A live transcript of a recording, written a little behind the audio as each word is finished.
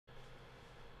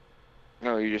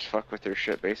No, you just fuck with their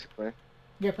shit, basically.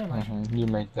 Yeah, pretty much. You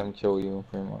make them kill you,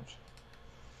 pretty much.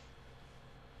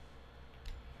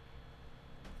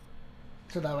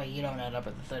 So that way you don't end up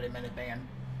with a 30-minute ban.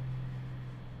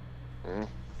 Mm.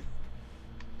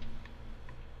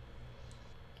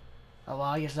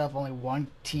 Allow yourself only one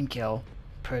team kill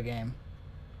per game.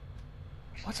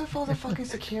 What's with all the fucking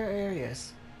secure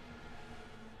areas?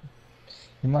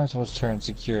 You might as well turn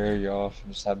secure area off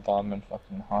and just have bomb and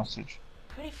fucking hostage.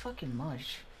 Pretty fucking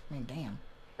much. I mean,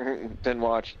 damn. Then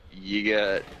watch, you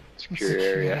get secure Secure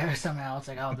area. somehow. It's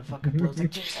like, oh, the fucking blue's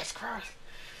like, Jesus Christ.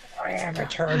 I am a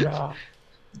turn off.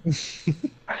 I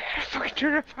fucking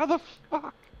turn it. How the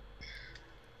fuck?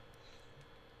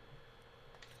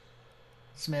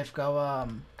 Smith, go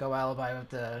alibi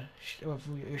with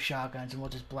your shotguns, and we'll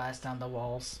just blast down the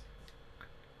walls.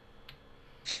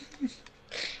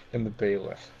 In the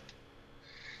bailiff.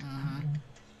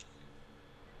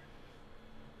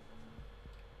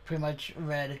 Pretty much,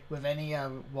 Red, with any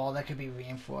wall that could be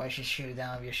reinforced, just shoot it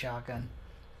down with your shotgun.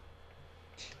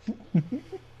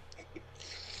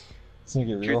 It's gonna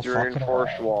get real Shoot the fucking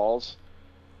reinforced loud. walls.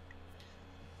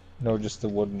 No, just the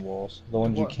wooden walls. The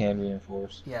ones you can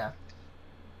reinforce. Yeah.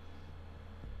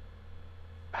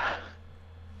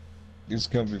 It's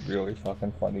gonna be really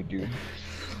fucking funny, dude.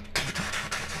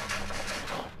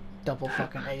 Double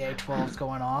fucking AA-12s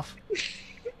going off.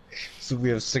 So we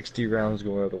have 60 rounds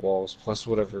going at the walls, plus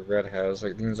whatever Red has.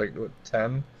 Like, I think it's like, what,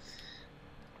 10?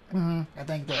 I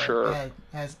think the Sure.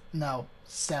 has no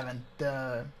 7.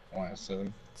 The Oh, yeah,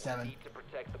 7. 7. To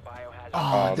protect the biohazard.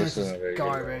 Oh, this this isn't very is good.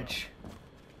 garbage.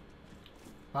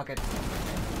 Fuck it.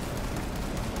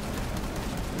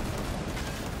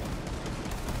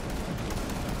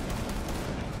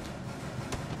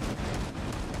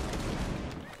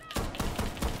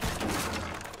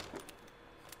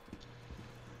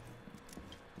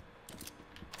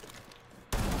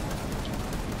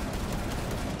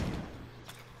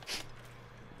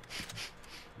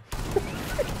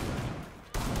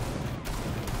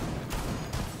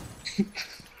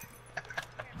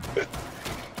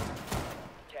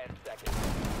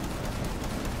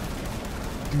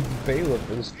 Dude, the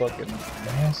bailiff is fucking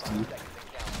nasty.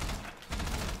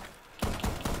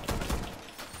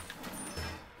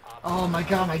 Oh my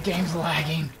god, my game's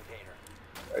lagging.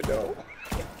 I know.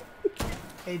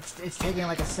 It's taking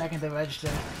like a second to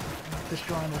register.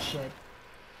 Destroying this shit.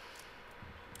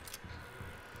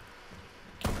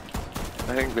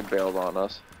 I think they bailed on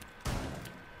us.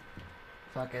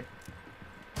 Fuck it.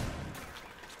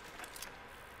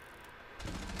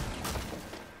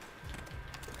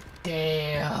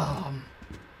 Damn.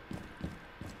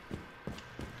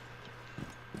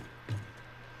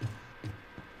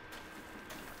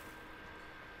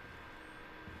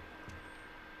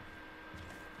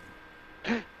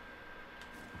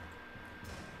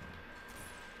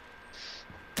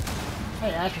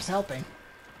 Hey, Ash is helping.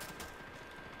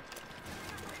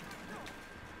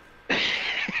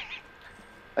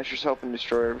 I just help and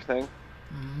destroy everything.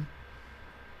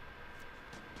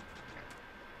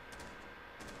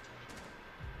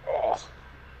 Oh.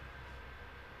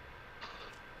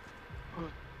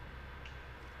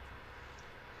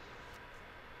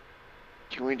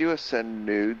 Can we do a send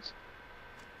nudes?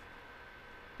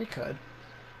 We could.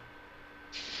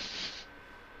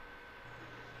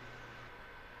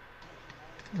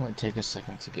 It might take a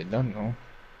second to get done, though.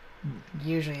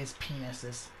 Usually it's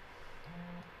penises.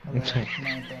 The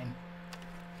main thing.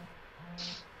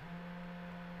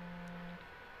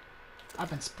 I've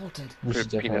been spotted. We should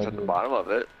Put penis definitely at the do bottom of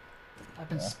it. I've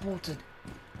been spotted.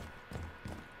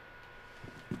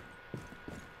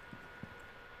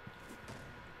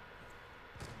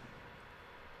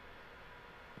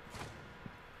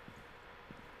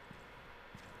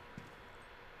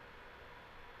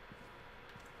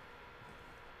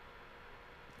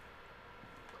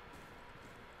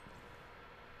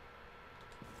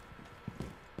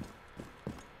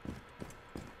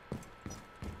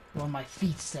 Well, my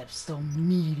feet steps so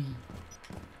meaty.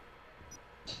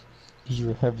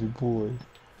 You're a heavy boy.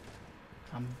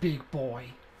 I'm big boy.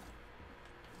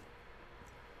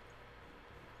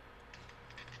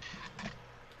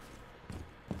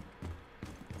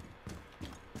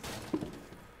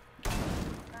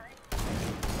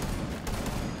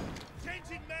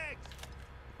 Changing mags.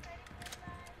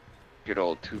 Good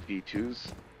old 2v2s.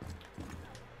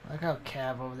 Look how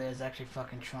Cav over there is actually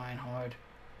fucking trying hard.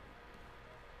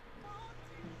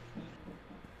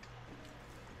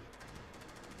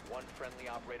 One friendly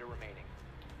operator remaining.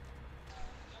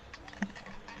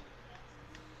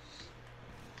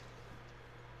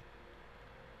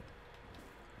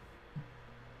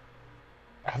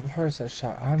 I've heard that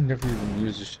shot. I've never even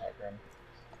used a shotgun.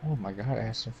 Oh my god, I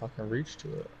have some fucking reach to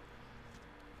it.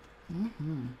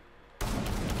 Mm-hmm.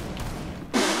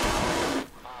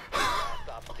 Last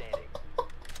stop standing.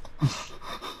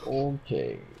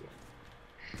 Okay.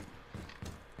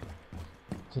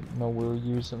 Didn't know we were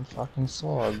using fucking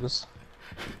slugs.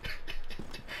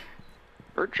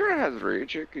 Bertrand has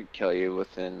reach. It could kill you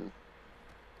within.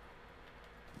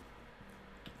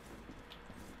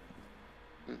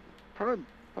 Probably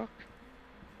fuck.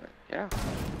 Yeah.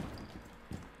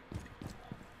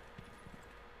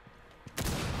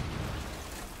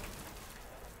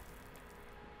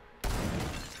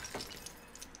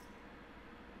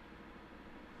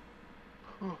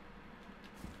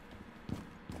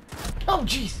 Oh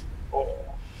jeez! Oh.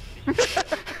 The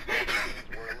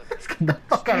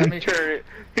fuck out of me.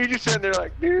 He just sat there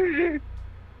like, dude.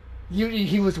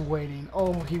 He was waiting.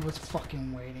 Oh, he was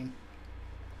fucking waiting.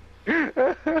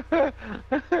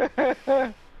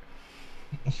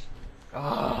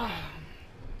 Ah,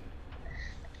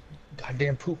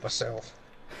 Goddamn poop myself.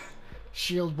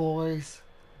 shield boys.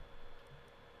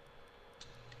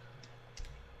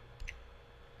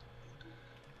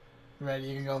 Right,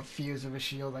 you can go fuse with a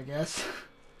shield, I guess.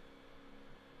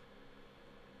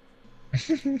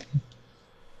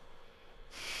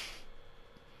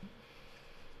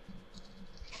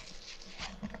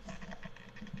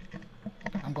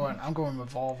 I'm going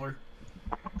revolver.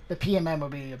 The PMM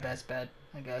would be your best bet,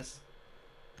 I guess.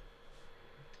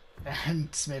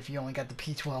 And Smith, you only got the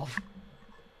P12.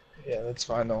 Yeah, that's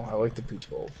fine though. I like the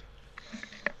P12.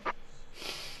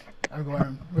 I'm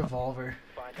going revolver.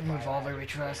 Find the And revolver biohazard we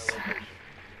trust. container location.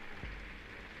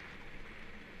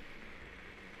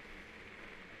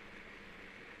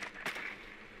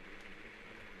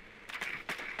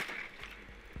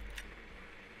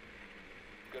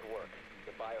 Good work.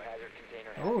 The biohazard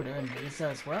container has Oh, been they're in located. Visa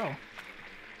as well.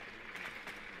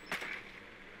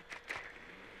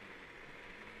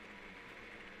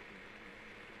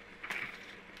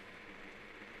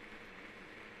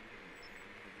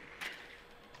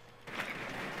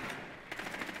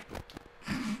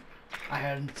 I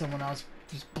had someone else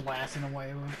just blasting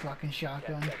away with a fucking 10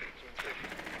 shotgun. seconds to insertion.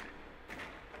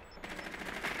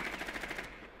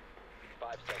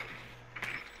 5 seconds.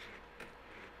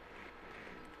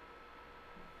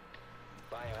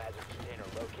 Biohazard container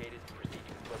located. Proceed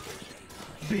to location.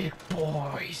 Big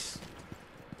boys.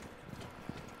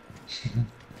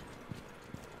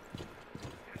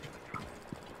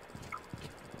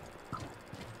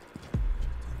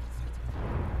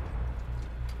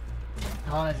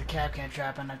 Oh, there's a cap can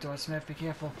trap on that door, Smith. Be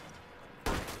careful.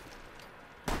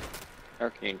 How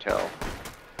can you tell?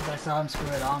 'Cause I saw him screw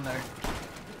it on there.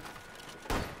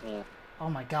 Yeah. Oh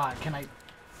my god, can I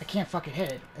can't fucking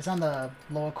hit it. It's on the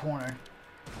lower corner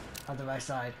of the right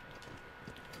side.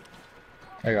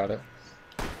 I got it.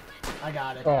 I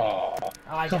got it. Oh,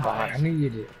 I come on. got I it.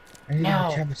 needed it. I needed No.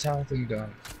 the capital thing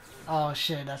done. Oh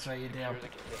shit, that's right, you did. Secure the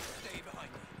container.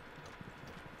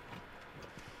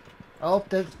 Oh,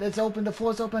 it's open. The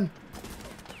floor's open.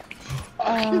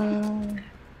 Hostile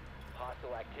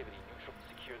activity. Neutral.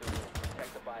 Secure the room.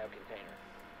 Protect the bio container.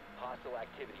 Hostile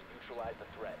activity. Neutralize the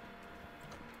threat.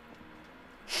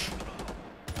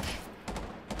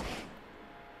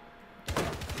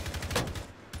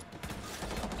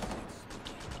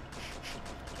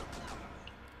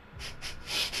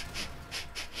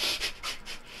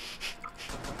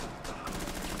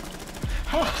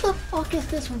 How the fuck is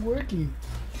this working?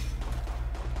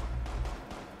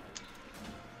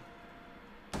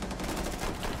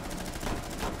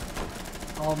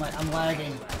 Oh my, I'm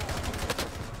lagging.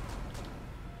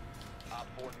 Op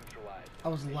 4 neutralized. I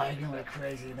was lagging like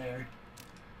crazy there.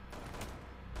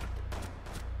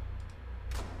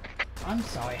 I'm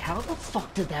sorry, how the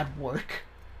fuck did that work?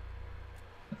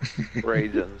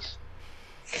 Raisins.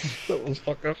 That was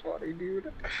fucking funny,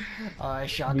 dude.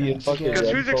 Shotgun and fucking together.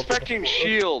 Because Red who's fell to the expecting floor.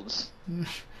 shields?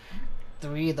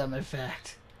 3 of them, in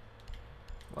fact.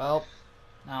 Well,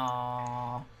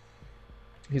 aww.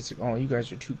 He's like, oh, you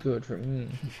guys are too good for me.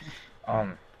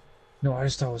 No, I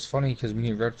just thought it was funny because me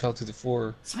and Red fell to the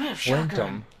floor, Smith, flanked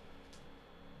shotgun. him.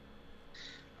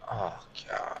 Oh,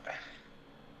 God.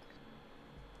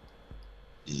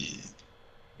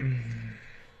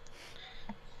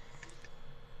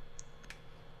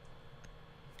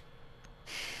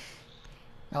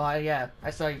 Oh, yeah, I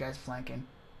saw you guys flanking.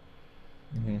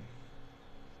 Mm-hmm.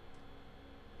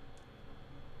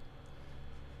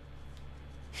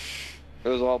 It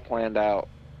was all planned out.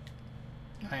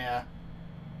 Oh, yeah.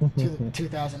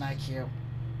 2000 IQ.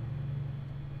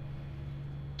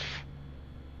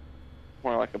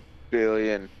 More like a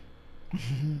billion.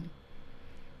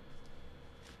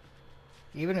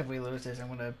 Even if we lose this, I'm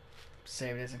gonna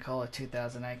save this and call it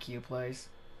 2000 IQ plays.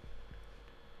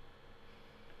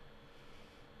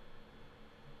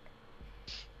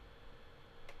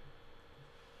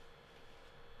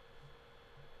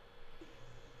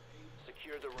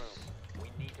 Secure the room. We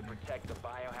need to protect the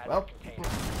biohazard Well. container.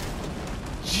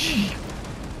 Gee.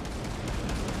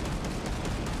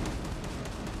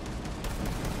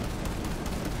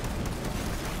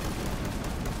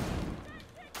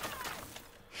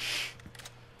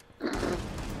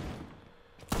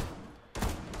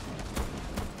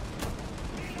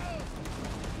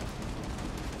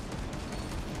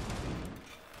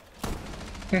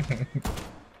 Drone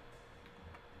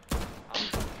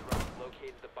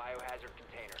located the biohazard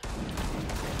container.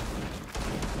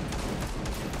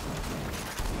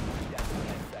 Down to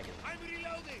 10 seconds. I'm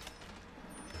reloading.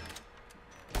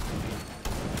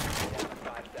 Down to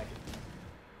 5 seconds.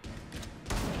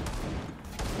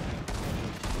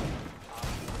 Op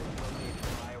 4 has located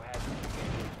the biohazard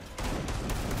container.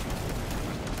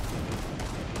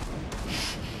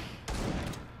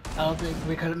 I don't think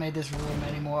we could have made this room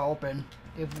any more open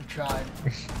if we tried.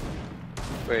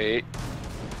 Wait.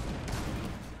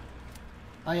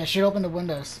 Oh yeah, shoot open the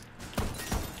windows.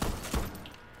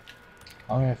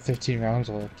 I only have 15 rounds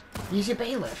left. Use your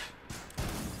bailiff.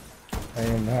 I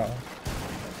am now.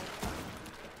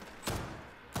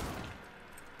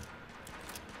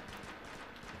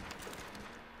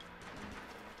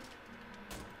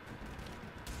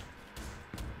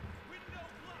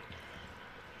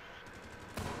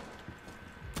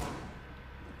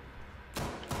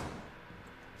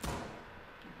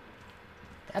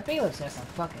 That bailiff's got some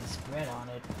fucking spread on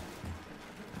it.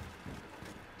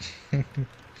 I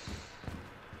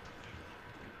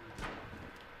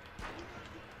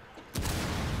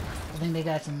think they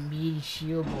got some meaty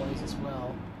shield boys as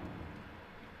well.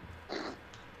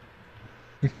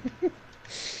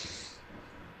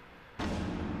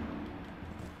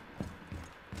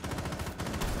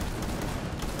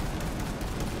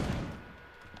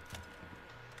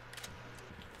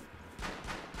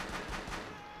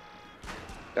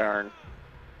 Darn.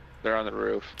 They're on the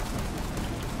roof.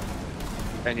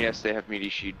 And yes, they have meaty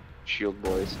shield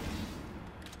boys.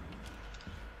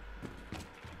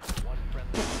 One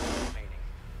friendly remaining.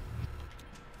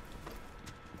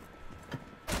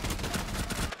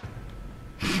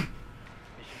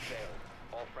 Mission failed.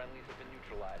 All friendlies have been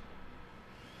neutralized.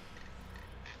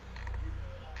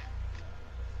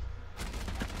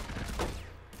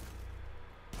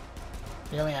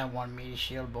 They only have one meaty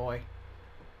shield boy.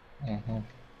 Mm-hmm.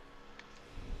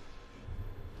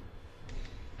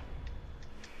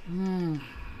 Hmm.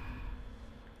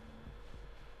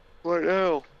 What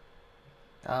now?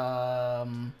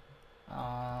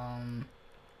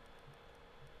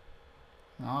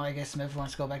 Well, I guess Smith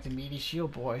wants to go back to meaty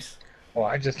shield boys. Well,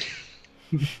 I just...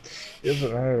 it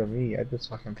doesn't matter to me. I just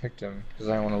fucking picked him because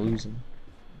I don't want to lose him.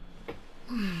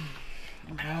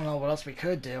 I don't know what else we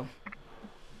could do.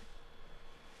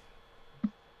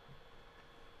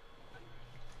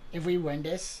 If we win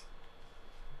this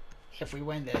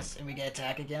and we get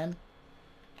attacked again,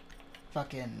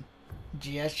 fucking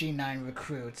GSG-9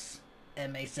 recruits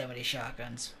MA-70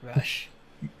 shotguns rush.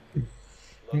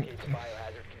 Locate the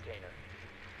biohazard container.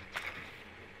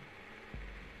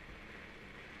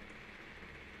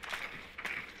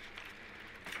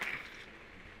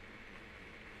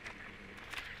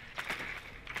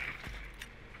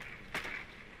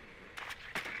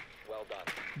 Well done.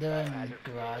 They're in Biohazard the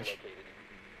container garage. located.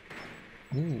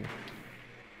 Ooh.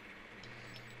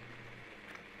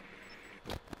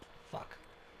 Fuck.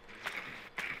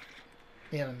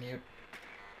 They have a mute.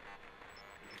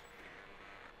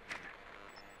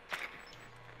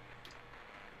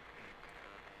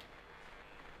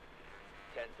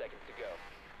 Seconds to go.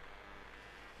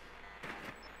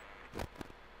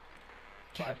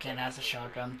 Capcan has a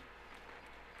shotgun.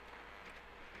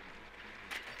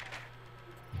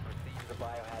 Proceed to the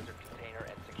biohazard container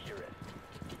and secure it.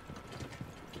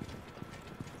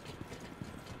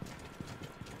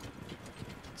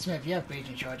 Smith, you have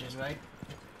breaching charges, right?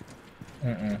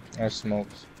 Mm-mm. I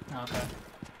smoked. Okay.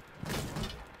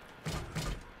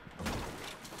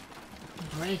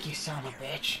 Break, you son of a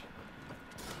bitch.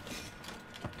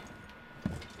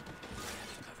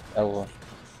 Ella.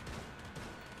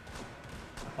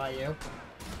 By you?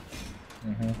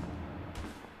 Mm-hmm.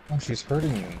 Oh, she's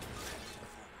hurting me.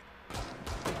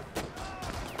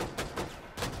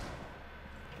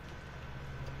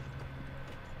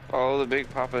 Follow the big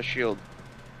Papa shield.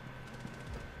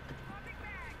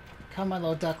 Come, my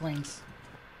little ducklings.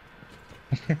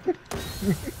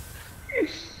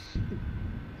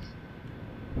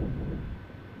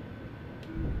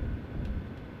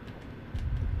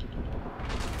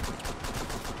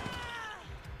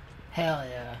 Hell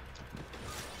yeah.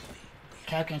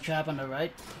 Captain trap on the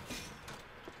right.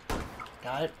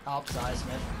 Got it. Upside,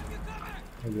 Smith.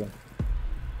 There you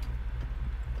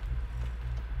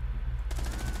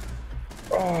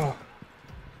go. Oh,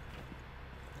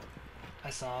 I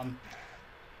saw him.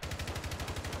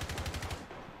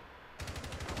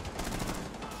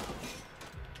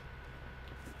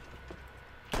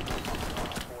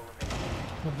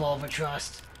 Revolver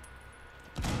trust.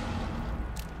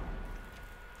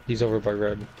 he's over by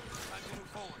red.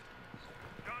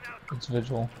 It's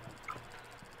vigil.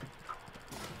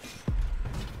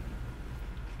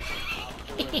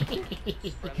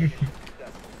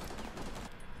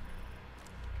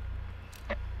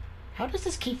 How does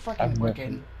this keep fucking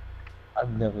working?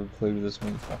 I've never played with this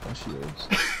many fucking shields.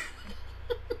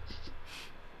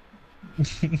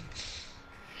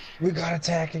 We got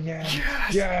attack again.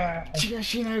 Yes! Yeah.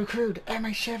 GSG9 recruit,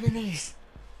 MA70s.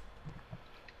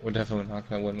 We're definitely not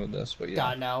gonna win with this, but yeah.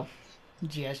 God no.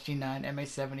 GSG9,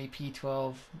 MA70,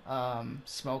 P12,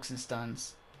 smokes and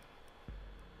stuns.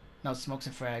 No, smokes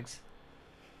and frags.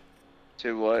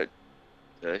 To what?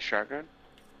 The shotgun?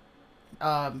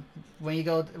 When you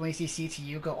see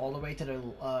CTU, go all the way to the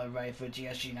right for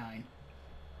GSG9.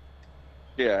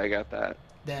 Yeah, I got that.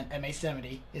 Then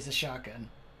MA70 is a shotgun.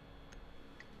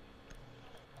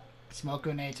 Smoke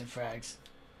grenades and frags.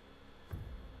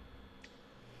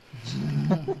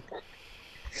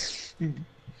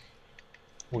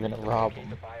 We're gonna rob them.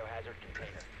 The biohazard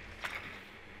container.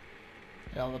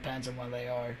 It all depends on what they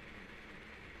are.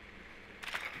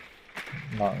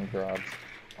 Not in garage.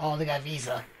 Oh, they got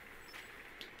Visa.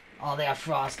 Oh, they got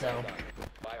Frosto.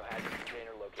 Biohazard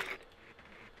container located.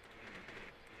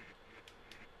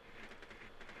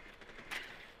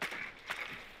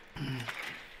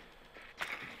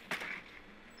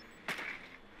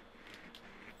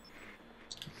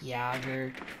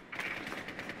 Yager.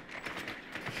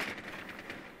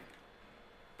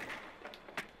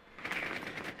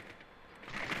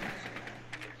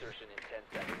 Insertion in 10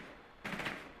 seconds.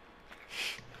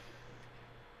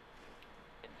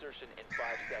 Insertion in 5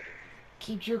 seconds.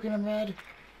 Keep juking him, Red.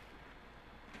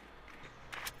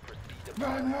 Proceed to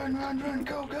Run, run, biohazard run, run.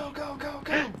 Go, container go, go, go,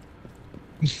 go.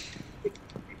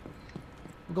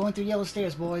 We're going through yellow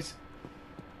stairs, boys.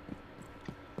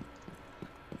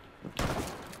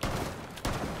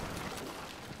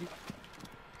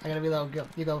 I gotta reload. Go.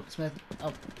 You go, Smith.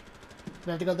 Oh.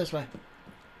 We have to go this way.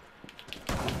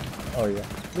 Oh yeah.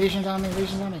 Legion's on me.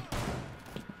 Legion's on me.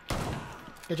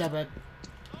 Good job, Red.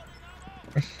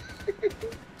 Secure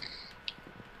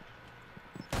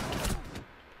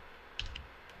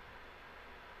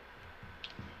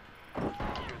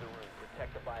the room.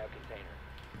 Protect the biocontainer.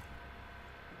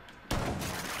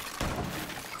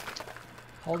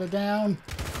 Hold it down.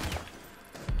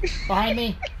 Behind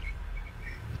me.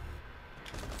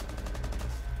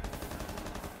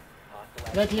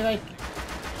 Hostile Right to your right.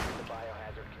 the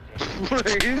biohazard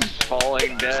container. He's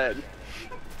falling dead.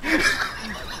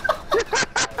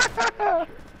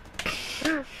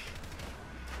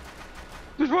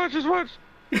 Just watch, just watch.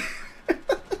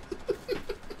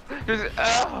 Just,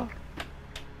 oh.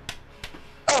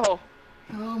 Oh.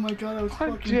 Oh my god, that was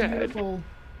I'm fucking dead. beautiful.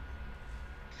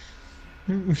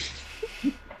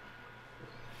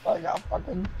 I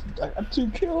got 2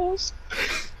 kills.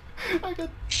 I got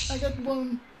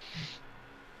one.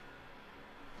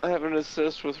 I have an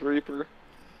assist with Reaper.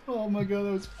 Oh my god,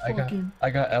 that was fucking. I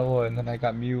got Ella and then I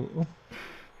got Mute.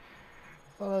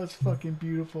 Oh, that was fucking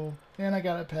beautiful. And I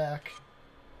got a pack.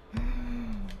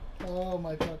 Oh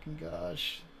my fucking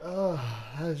gosh. Oh,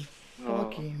 that is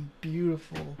fucking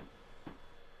beautiful.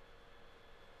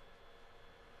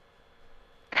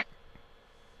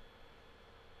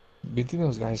 Good thing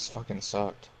those guys fucking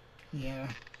sucked. Yeah.